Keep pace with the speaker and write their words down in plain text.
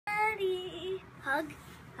Hug.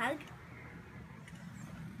 Hug.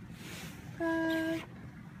 Hug.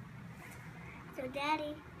 So,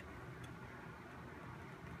 Daddy.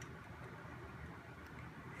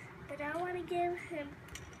 But I want to give him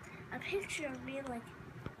a picture of me like...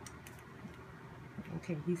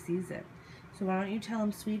 Okay, he sees it. So why don't you tell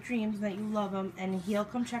him sweet dreams, that you love him, and he'll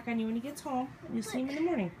come check on you when he gets home. And you'll see him in the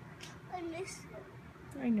morning. I miss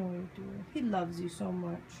him. I know you do. He loves you so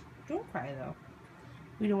much. Don't cry, though.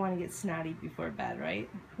 We don't want to get snotty before bed, right?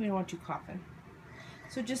 We don't want you coughing.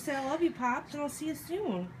 So just say, I love you, Pops, and I'll see you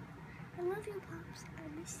soon. I love you, Pops.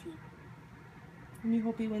 I miss you. And you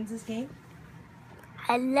hope he wins this game?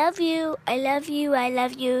 I love you. I love you. I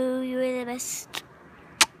love you. You're the best.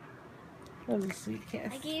 That was a sweet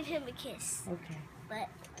kiss. I gave him a kiss. Okay. But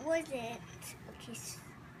it wasn't a kiss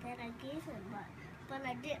that I gave him, but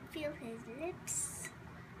I didn't feel his lips.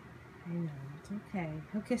 I know, it's okay.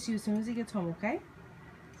 He'll kiss you as soon as he gets home, okay?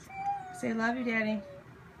 Say, love you, Daddy.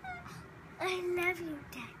 I love you,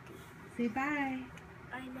 Daddy. Say bye.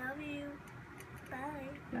 I love you. Bye.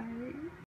 Bye.